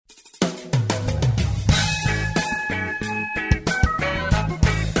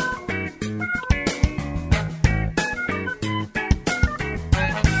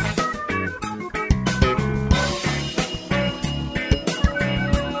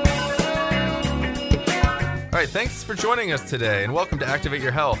right, thanks for joining us today, and welcome to Activate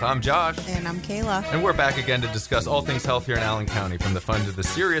Your Health. I'm Josh. And I'm Kayla. And we're back again to discuss all things health here in Allen County. From the fun to the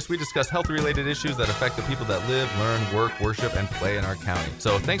serious, we discuss health-related issues that affect the people that live, learn, work, worship, and play in our county.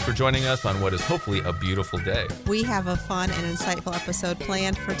 So thanks for joining us on what is hopefully a beautiful day. We have a fun and insightful episode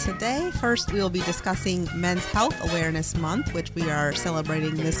planned for today. First, we will be discussing Men's Health Awareness Month, which we are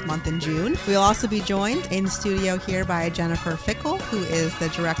celebrating this month in June. We'll also be joined in studio here by Jennifer Fickel, who is the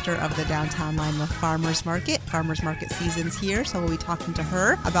director of the Downtown Lima Farmers Market. Farmers Market season's here, so we'll be talking to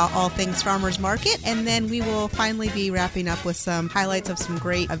her about all things Farmers Market, and then we will finally be wrapping up with some highlights of some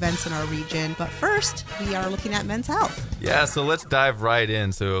great events in our region. But first, we are looking at men's health. Yeah, so let's dive right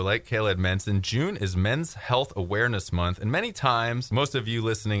in. So like Kayla had mentioned, June is Men's Health Awareness Month, and many times, most of you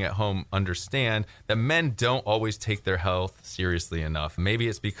listening at home understand that men don't always take their health seriously enough. Maybe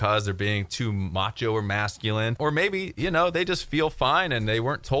it's because they're being too macho or masculine, or maybe, they just feel fine and they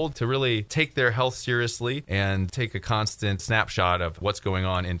weren't told to really take their health seriously and take a constant snapshot of what's going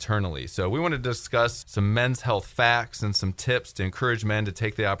on internally. So we want to discuss some men's health facts and some tips to encourage men to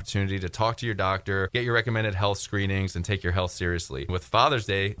take the opportunity to talk to your doctor, get your recommended health screenings, and take your health seriously. With Father's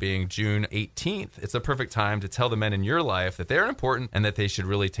Day being June 18th, it's a perfect time to tell the men in your life that they're important and that they should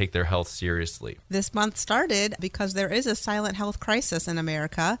really take their health seriously. This month started because there is a silent health crisis in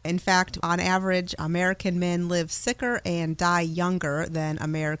America. In fact, on average, American men live sicker and die younger than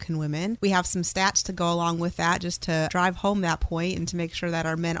American women. We have some stats to go along with that just to drive home that point and to make sure that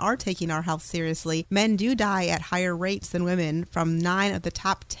our men are taking our health seriously. Men do die at higher rates than women from 9 of the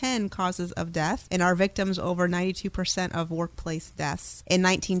top 10 causes of death, and are victims over 92% of workplace deaths. In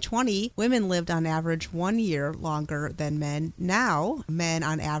 1920, women lived on average 1 year longer than men. Now, men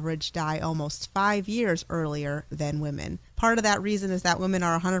on average die almost 5 years earlier than women. Part of that reason is that women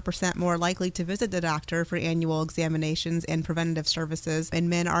are 100% more likely to visit the doctor for annual examinations and preventative services, and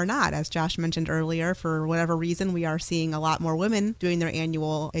men are not. As Josh mentioned earlier, for whatever reason, we are seeing a lot more women doing their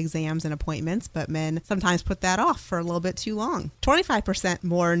annual exams and appointments, but men sometimes put that off for a little bit too long. 25%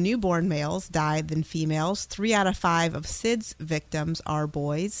 more newborn males die than females. 3 out of 5 of SIDS victims are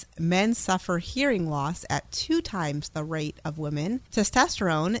boys. Men suffer hearing loss at 2 times the rate of women.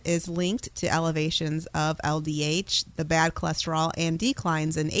 Testosterone is linked to elevations of LDH, the bad cholesterol, and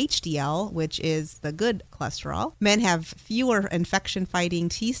declines in HDL, which is the good cholesterol. Men have fewer infection-fighting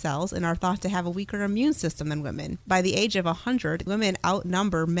T cells and are thought to have a weaker immune system than women. By the age of 100, women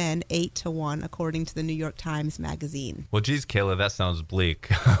outnumber men 8-1, according to the New York Times Magazine. Well, geez, Kayla, that sounds bleak.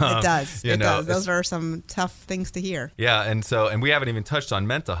 It does. It does. Those are some tough things to hear. Yeah, and we haven't even touched on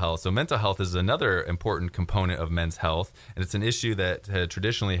mental health. So mental health is another important component of men's health, and it's an issue that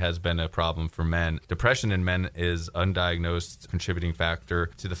traditionally has been a problem for men. Depression in men is undiagnosed contributing factor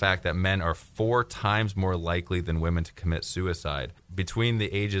to the fact that men are 4 times more likely than women to commit suicide. Between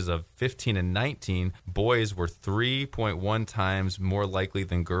the ages of 15 and 19, boys were 3.1 times more likely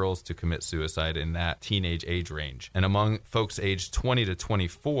than girls to commit suicide in that teenage age range. And among folks aged 20 to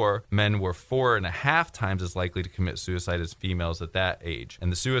 24, men were 4.5 times as likely to commit suicide as females at that age.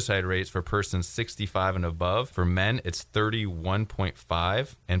 And the suicide rates for persons 65 and above, for men, it's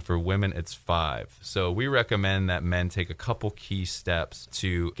 31.5, and for women, it's 5. So we recommend that men take a couple key steps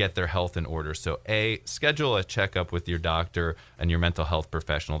to get their health in order. So A, schedule a checkup with your doctor and your mental health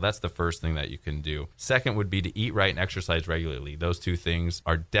professional. That's the first thing that you can do. Second would be to eat right and exercise regularly. Those 2 things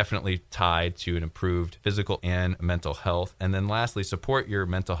are definitely tied to an improved physical and mental health. And then lastly, support your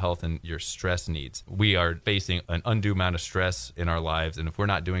mental health and your stress needs. We are facing an undue amount of stress in our lives, and if we're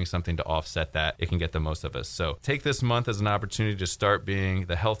not doing something to offset that, it can get the most of us. So take this month as an opportunity to start being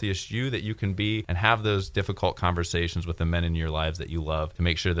the healthiest you that you can be, and have those difficult conversations with the men in your lives that you love to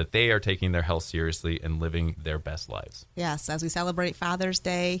make sure that they are taking their health seriously and living their best lives. Yes, as we celebrate Father's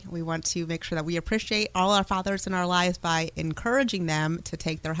Day, we want to make sure that we appreciate all our fathers in our lives by encouraging them to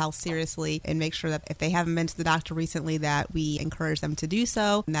take their health seriously, and make sure that if they haven't been to the doctor recently, that we encourage them to do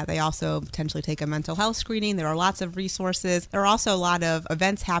so, and that they also potentially take a mental health screening. There are lots of resources. There are also a lot of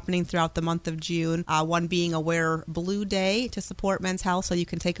events happening throughout the month of June, one being Wear Blue Day to support men's health, so you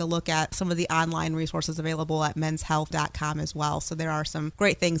can take a look at some of the online resources available at menshealth.com as well. So there are some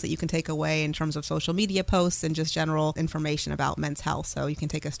great things that you can take away in terms of social media posts and just general information about men's health. So you can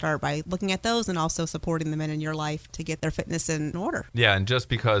take a start by looking at those and also supporting the men in your life to get their fitness in order. Yeah, and just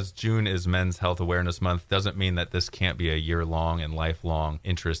because June is Men's Health Awareness Month doesn't mean that this can't be a year-long and lifelong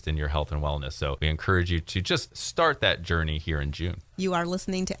interest in your health and wellness. So we encourage you to just start that journey here in June. You are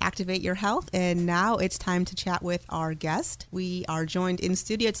listening to Activate Your Health, and now it's time to chat with our guest. We are joined in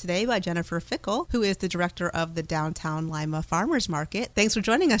studio today by Jennifer Fickel, who is the director of the Downtown Lima Farmers Market. Thanks for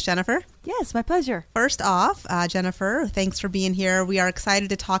joining us, Jennifer. Yes, my pleasure. First off, Jennifer, thanks for being here. We are excited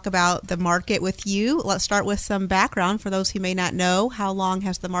to talk about the market with you. Let's start with some background for those who may not know. How long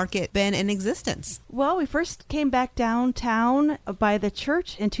has the market been in existence? Well, we first came back downtown by the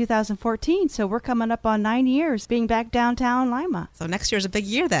church in 2014, so we're coming up on 9 years being back downtown Lima. So next year's a big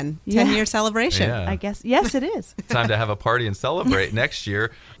year then, 10-year celebration. Yeah. I guess. Yes, it is. Time to have a party and celebrate next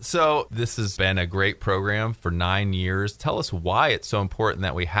year. So this has been a great program for 9 years. Tell us why it's so important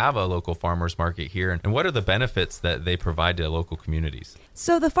that we have a local farmers market here, and what are the benefits that they provide to local communities?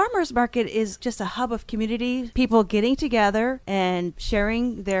 So the farmers market is just a hub of community, people getting together and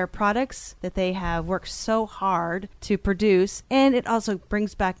sharing their products that they have worked so hard to produce. And it also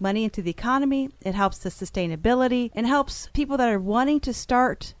brings back money into the economy. It helps the sustainability and helps people that are wanting to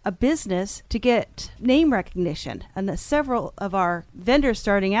start a business to get name recognition. And several of our vendors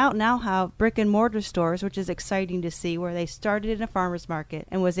starting out now have brick and mortar stores, which is exciting to see, where they started in a farmers market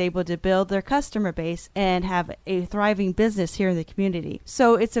and was able to build their customer base and have a thriving business here in the community.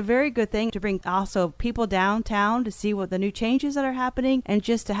 So it's a very good thing to bring also people downtown to see what the new changes that are happening and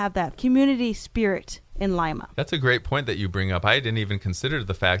just to have that community spirit in Lima. That's a great point that you bring up. I didn't even consider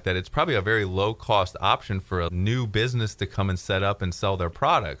the fact that it's probably a very low-cost option for a new business to come and set up and sell their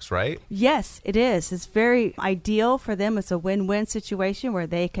products, right? Yes, it is. It's very ideal for them. It's a win-win situation where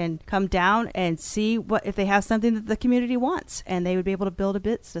they can come down and see what if they have something that the community wants, and they would be able to build a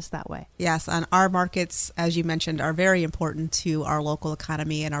business that way. Yes, and our markets, as you mentioned, are very important to our local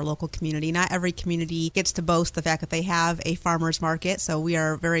economy and our local community. Not every community gets to boast the fact that they have a farmers market, so we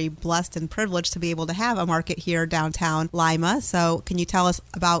are very blessed and privileged to be able to have a market here downtown Lima. So can you tell us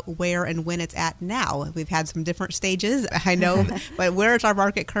about where and when it's at now? We've had some different stages, I know, but where is our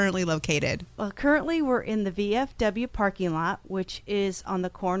market currently located? Well, currently we're in the VFW parking lot, which is on the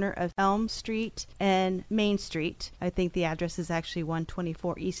corner of Elm Street and Main Street. I think the address is actually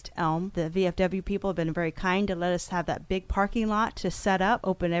 124 East Elm. The VFW people have been very kind to let us have that big parking lot to set up,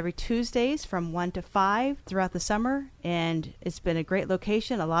 open every Tuesdays from 1 to 5 throughout the summer. And it's been a great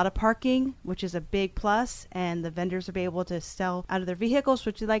location, a lot of parking, which is a big plus, and the vendors will be able to sell out of their vehicles,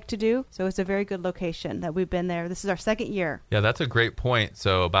 which we like to do. So it's a very good location that we've been there. This is our second year. Yeah, that's a great point.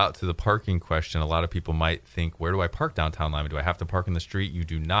 So about to the parking question, a lot of people might think, where do I park downtown Lima? Do I have to park in the street? You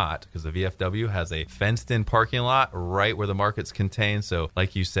do not, because the VFW has a fenced-in parking lot right where the market's contained. So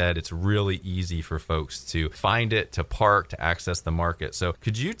like you said, it's really easy for folks to find it, to park, to access the market. So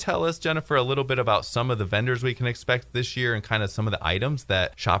could you tell us, Jennifer, a little bit about some of the vendors we can expect this year and kind of some of the items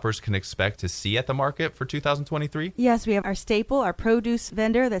that shoppers can expect to see at the market for 2023? Yes, we have our staple, our produce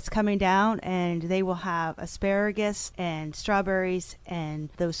vendor that's coming down, and they will have asparagus and strawberries and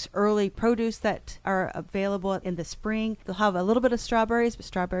those early produce that are available in the spring. They'll have a little bit of strawberries, but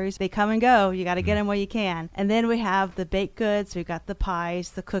strawberries, they come and go. You got to get them while you can. And then we have the baked goods. We've got the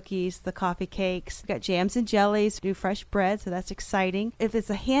pies, the cookies, the coffee cakes. We've got jams and jellies. We do fresh bread, so that's exciting. If it's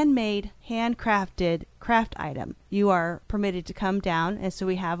a handmade, handcrafted craft item, you are permitted to come down, and so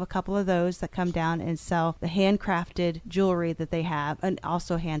we have a couple of those that come down and sell the handcrafted jewelry that they have, and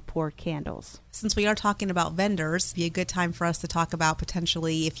also hand poured candles. Since we are talking about vendors, it'd be a good time for us to talk about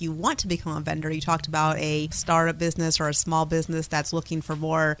potentially if you want to become a vendor. You talked about a startup business or a small business that's looking for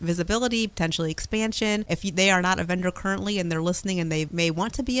more visibility, potentially expansion. If they are not a vendor currently and they're listening and they may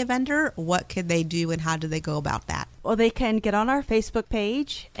want to be a vendor, what could they do and how do they go about that? Well, they can get on our Facebook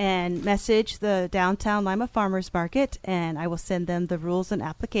page and message the Downtown Lima Farmers Market, and I will send them the rules and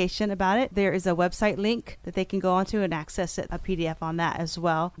application about it. There is a website link that they can go onto and access it, a PDF on that as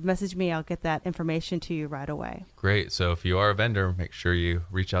well. Message me, I'll get that information to you right away. Great. So if you are a vendor, make sure you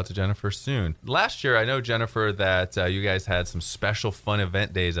reach out to Jennifer soon. Last year, I know, Jennifer, that you guys had some special fun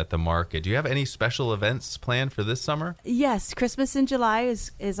event days at the market. Do you have any special events planned for this summer? Yes, Christmas in July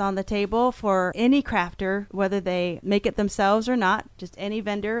is on the table for any crafter, whether they make it themselves or not. Just any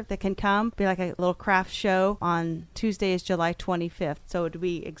vendor that can come. Be like a little craft show on Tuesday is July 25th. So it would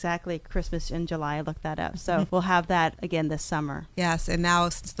be exactly Christmas in July. I looked that up. So we'll have that again this summer. Yes, and now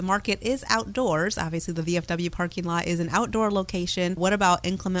since the market is outdoors, obviously the VFW parking lot is an outdoor location. What about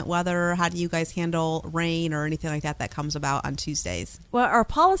inclement weather? How do you guys handle rain or anything like that that comes about on Tuesdays? Well, our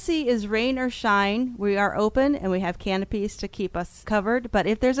policy is rain or shine. We are open and we have canopies to keep us covered. But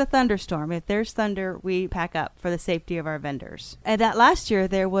if there's a thunderstorm, if there's thunder, we pack up for the safety of our vendors. And that last year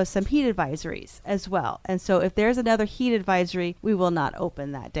there was some heat advisories as well. And so if there's another heat advisory, we will not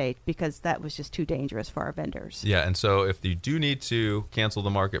open that day because that was just too dangerous for our vendors. Yeah, and so if you do need to cancel the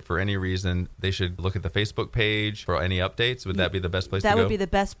market for any reason, they should look at the Facebook page for any updates. Would that be the best place to go? That would be the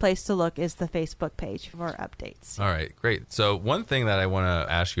best place to look, is the Facebook page for updates. All right, great. So one thing that I want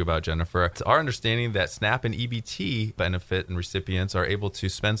to ask you about, Jennifer, it's our understanding that SNAP and EBT benefit and recipients are able to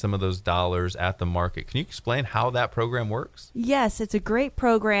spend some of those dollars at the market. Can you explain how that program works? Yes, it's a great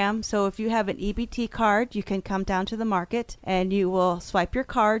program. So if you have an EBT card, you can come down to the market and you will swipe your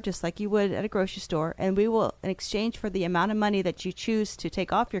card just like you would at a grocery store, and we will, in exchange for the amount of money that you choose to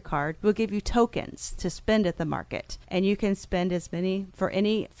take off your card, we'll give you tokens to spend at the market. And you can spend as many for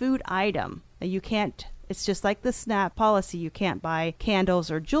any food item. You can't, it's just like the SNAP policy. You can't buy candles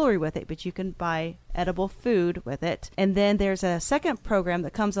or jewelry with it, but you can buy edible food with it. And then there's a second program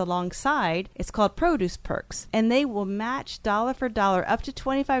that comes alongside. It's called Produce Perks, and they will match dollar for dollar up to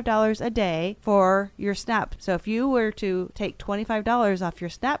 $25 a day for your SNAP. So if you were to take $25 off your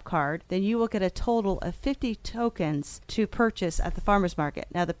SNAP card, then you will get a total of 50 tokens to purchase at the farmers market.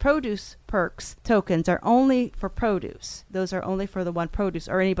 Now the Produce Perks tokens are only for produce. Those are only for the one produce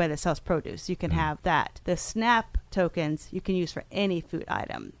or anybody that sells produce. You can have that. The SNAP tokens you can use for any food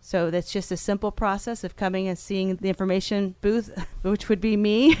item. So that's just a simple process of coming and seeing the information booth, which would be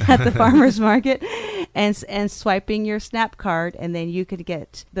me at the farmer's market, and swiping your SNAP card, and then you could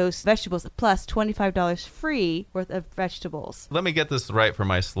get those vegetables plus $25 free worth of vegetables. Let me get this right for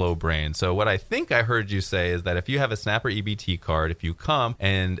my slow brain. So what I think I heard you say is that if you have a SNAP or EBT card, if you come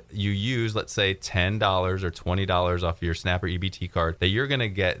and you use, let's say, $10 or $20 off your SNAP or EBT card, that you're going to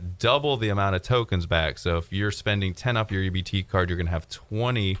get double the amount of tokens back. So if you're spending 10 off your EBT card, you're going to have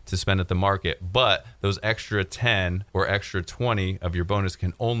 20 to spend at the market, but those extra 10 or extra 20 of your bonus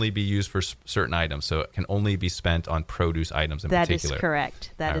can only be used for certain items. So it can only be spent on produce items in particular. That is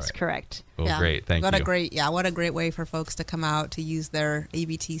correct. That is correct. Well, yeah. Great. Thank you. What a great way for folks to come out to use their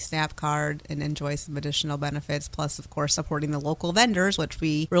EBT SNAP card and enjoy some additional benefits. Plus, of course, supporting the local vendors, which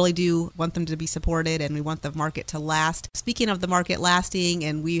we really do want them to be supported, and we want the market to last. Speaking of the market lasting,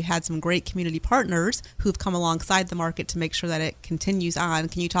 and we had some great community partners who've come alongside the market to make sure that it continues on.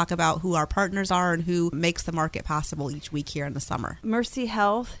 Can you talk about who our partners are and who makes the market possible each week here in the summer? Mercy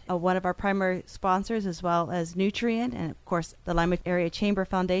Health, one of our primary sponsors, as well as Nutrient, and of course the Lima Area Chamber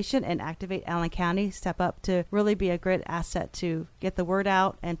Foundation and Activate Allen County step up to really be a great asset to get the word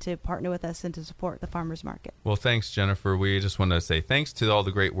out and to partner with us and to support the farmers market. Well, thanks, Jennifer. We just want to say thanks to all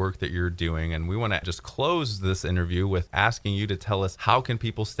the great work that you're doing, and we want to just close this interview with asking you to tell us, how can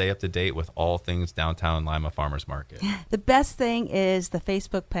people stay up to date with all things Downtown Lima Farmers Market? The best thing is the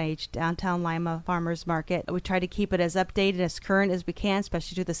Facebook page, Downtown Lima Farmers Market. We try to keep it as updated, as current as we can,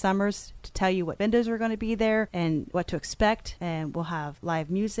 especially through the summers, to tell you what vendors are going to be there and what to expect. And we'll have live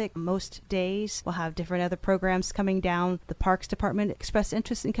music most days. We'll have different other programs coming down. The Parks Department expressed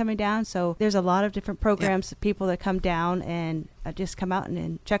interest in coming down. So there's a lot of different programs, people that come down and just come out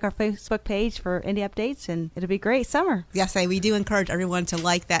and check our Facebook page for any updates, and it'll be a great summer. Yes, we do encourage everyone to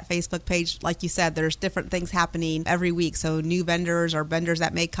like that Facebook page. Like you said, there's different things happening every week. So new vendors or vendors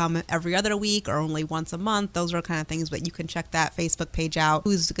that may come every other week or only once a month, those are kind of things, but you can check that Facebook page out.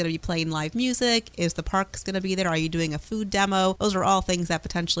 Who's going to be playing live music? Is the parks going to be there? Are you doing a food demo? Those are all things that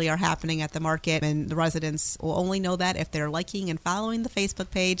potentially are happening at the market, and the residents will only know that if they're liking and following the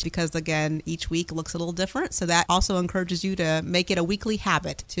Facebook page, because again, each week looks a little different. So that also encourages you to make it a weekly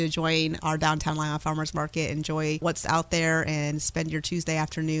habit to join our Downtown Lima Farmers Market, enjoy what's out there, and spend your Tuesday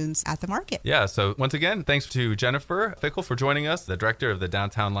afternoons at the market. Yeah, so once again, thanks to Jennifer Fickel for joining us, the director of the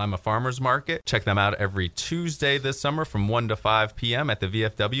Downtown Lima Farmers Market. Check them out every Tuesday this summer from 1 to 5 p.m. at the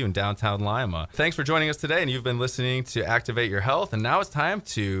VFW in downtown Lima. Thanks for joining us today, and you've been listening to Activate Your Health, and now it's time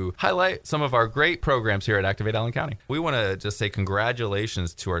to highlight some of our great programs here at Activate Allen County. We want to just say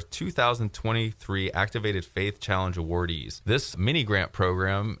congratulations to our 2023 Activated Faith Challenge awardees. This mini grant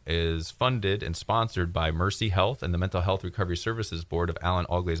program is funded and sponsored by Mercy Health and the Mental Health Recovery Services Board of Allen,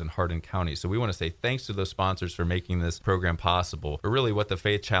 Auglaize, and Hardin County. So we want to say thanks to those sponsors for making this program possible. But really what the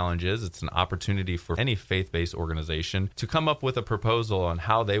Faith Challenge is, it's an opportunity for any faith-based organization to come up with a proposal on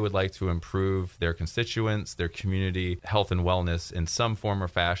how they would like to improve their constituents, their community, health and wellness in some form or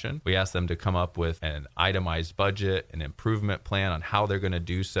fashion. We ask them to come up with an itemized budget, an improvement plan on how they're going to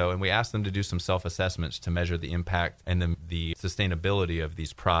do so, and we ask them to do some self-assessments to measure the impact and the the sustainability of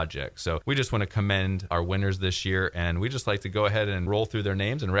these projects. So we just want to commend our winners this year, and we just like to go ahead and roll through their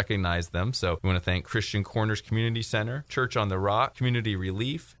names and recognize them. So we want to thank Christian Corners Community Center, Church on the Rock, Community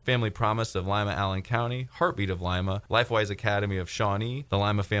Relief, Family Promise of Lima, Allen County, Heartbeat of Lima, Lifewise Academy of Shawnee, the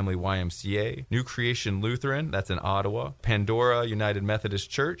Lima Family YMCA, New Creation Lutheran, that's in Ottawa, Pandora United Methodist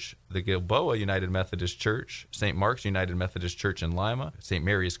Church, the Gilboa United Methodist Church, St. Mark's United Methodist Church in Lima, St.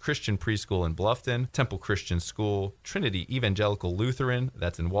 Mary's Christian Preschool in Bluffton, Temple Christian School, Trinity Evangelical Lutheran,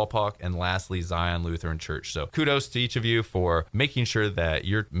 that's in Walpock, and lastly, Zion Lutheran Church. So kudos to each of you for making sure that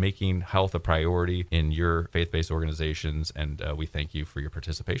you're making health a priority in your faith-based organizations, and we thank you for your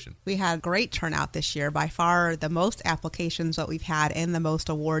participation. We had great turnout this year, by far the most applications that we've had and the most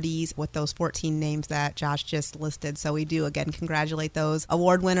awardees with those 14 names that Josh just listed. So we do, again, congratulate those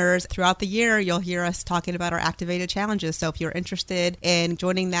award winners. Throughout the year, you'll hear us talking about our Activated Challenges. So if you're interested in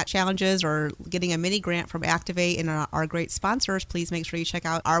joining that challenges or getting a mini grant from Activate and our great sponsors, please make sure you check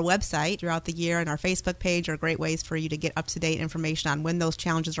out our website throughout the year, and our Facebook page are great ways for you to get up-to-date information on when those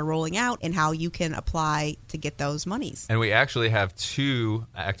challenges are rolling out and how you can apply to get those monies. And we actually have 2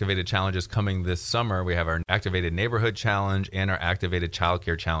 Activated Challenges coming this summer. We have our Activated Neighborhood Challenge and our Activated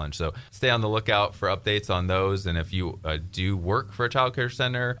Childcare Challenge. So stay on the lookout for updates on those. And if you do work for a childcare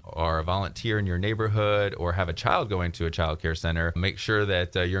center or a volunteer in your neighborhood or have a child going to a childcare center, make sure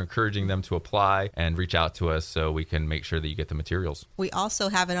that you're encouraging them to apply and reach out to us so we can make sure that you get the materials. We also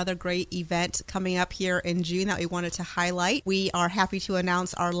have another great event coming up here in June that we wanted to highlight. We are happy to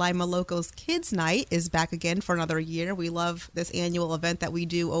announce our Lima Locos Kids Night is back again for another year. We love this annual event that we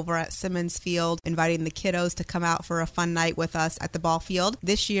do over at Simmons Field, inviting the kiddos to come out for a fun night with us at the ball field.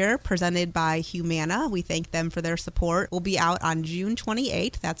 This year, presented by Humana. We thank them for their support. We'll be out on June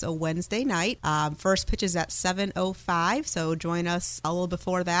 28th. That's a Wednesday night. First pitch is at 7:05, so join us a little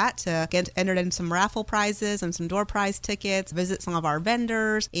before that to get entered in some raffle prizes and some door prize tickets, visit some of our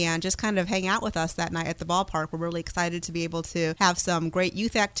vendors, and just kind of hang out with us that night at the ballpark. We're really excited to be able to have some great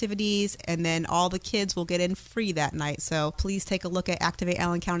youth activities, and then all the kids will get in free that night. So please take a look at Activate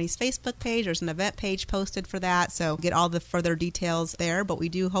Allen County's Facebook page. There's an event page posted for that, so get all the further details there. But we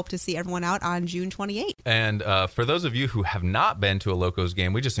do hope to see everyone out on June 28th. And for those of you who have not been to a Locos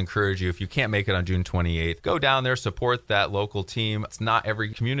game, we just encourage you, if you can't make it on June 28th, go down there, support that local team. It's not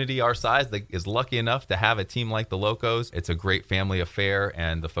every community our size that is lucky enough to have a team like the Locos. It's a great family affair,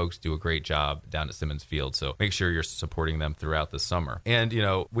 and the folks do a great job down at Simmons Field. So make sure you're supporting them throughout the summer. And,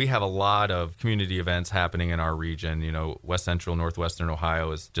 we have a lot of community events happening in our region. West Central, Northwestern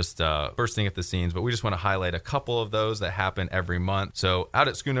Ohio is just bursting at the seams, but we just want to highlight a couple of those that happen every month. So out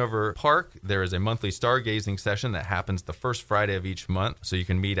at Schoonover Park, there is a monthly stargazing session that happens the first Friday of each month. So you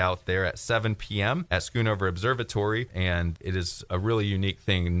can meet out there at 7 p.m. at Schoonover Observatory, and it is a really unique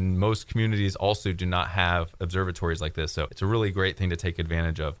thing. Most communities also do not have observatories like this, so it's a really great thing to take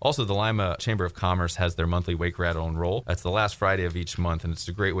advantage of. Also, the Lima Chamber of Commerce has their monthly Wake, Rattle, and Roll. That's the last Friday of each month, and it's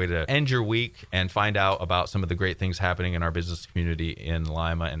a great way to end your week and find out about some of the great things happening in our business community in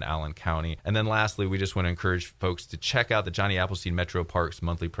Lima and Allen County. And then lastly, we just want to encourage folks to check out the Johnny Appleseed Metro Parks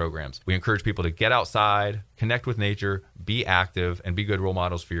monthly programs. We encourage people to get outside, connect with nature, be active, and be good role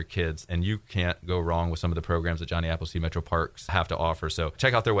models for your kids. And you can't go wrong with some of the programs that Johnny Appleseed Metro Parks have to offer. So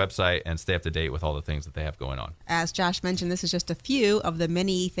check out their website and stay up to date with all the things that they have going on. As Josh mentioned, this is just a few of the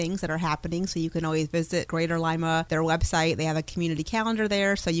many things that are happening. So you can always visit Greater Lima, their website. They have a community calendar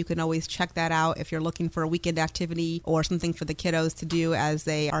there, so you can always check that out if you're looking for a weekend activity or something for the kiddos to do as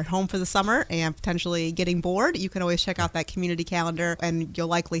they are home for the summer and potentially getting bored. You can always check out that community calendar, and you'll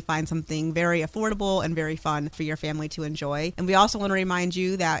likely find something very affordable and very fun for your family to enjoy. And we also want to remind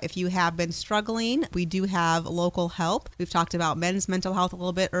you that if you have been struggling, we do have local help. We've talked about men's mental health a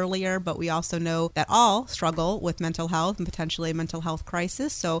little bit earlier, but we also know that all struggle with mental health and potentially a mental health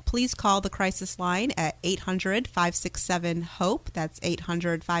crisis. So please call the crisis line at 800-567-HOPE. That's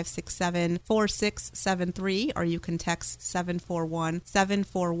 800-567-4673, or you can text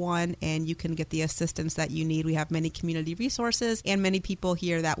 741-741 and you can get the assistance that you need. We have many community resources and many people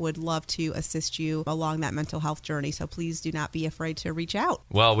here that would love to assist you along that mental health journey. So please do not be afraid to reach out.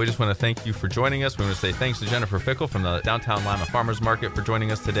 Well, we just want to thank you for joining us. We want to say thanks to Jennifer Fickel from the Downtown Lima Farmers Market for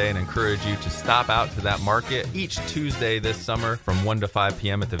joining us today, and encourage you to stop out to that market each Tuesday this summer from 1 to 5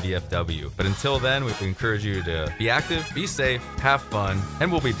 p.m. at the VFW. But until then, we encourage you to be active, be safe, have fun,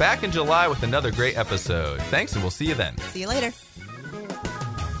 and we'll be back in July with another great episode. Thanks, and we'll see you then. See you later.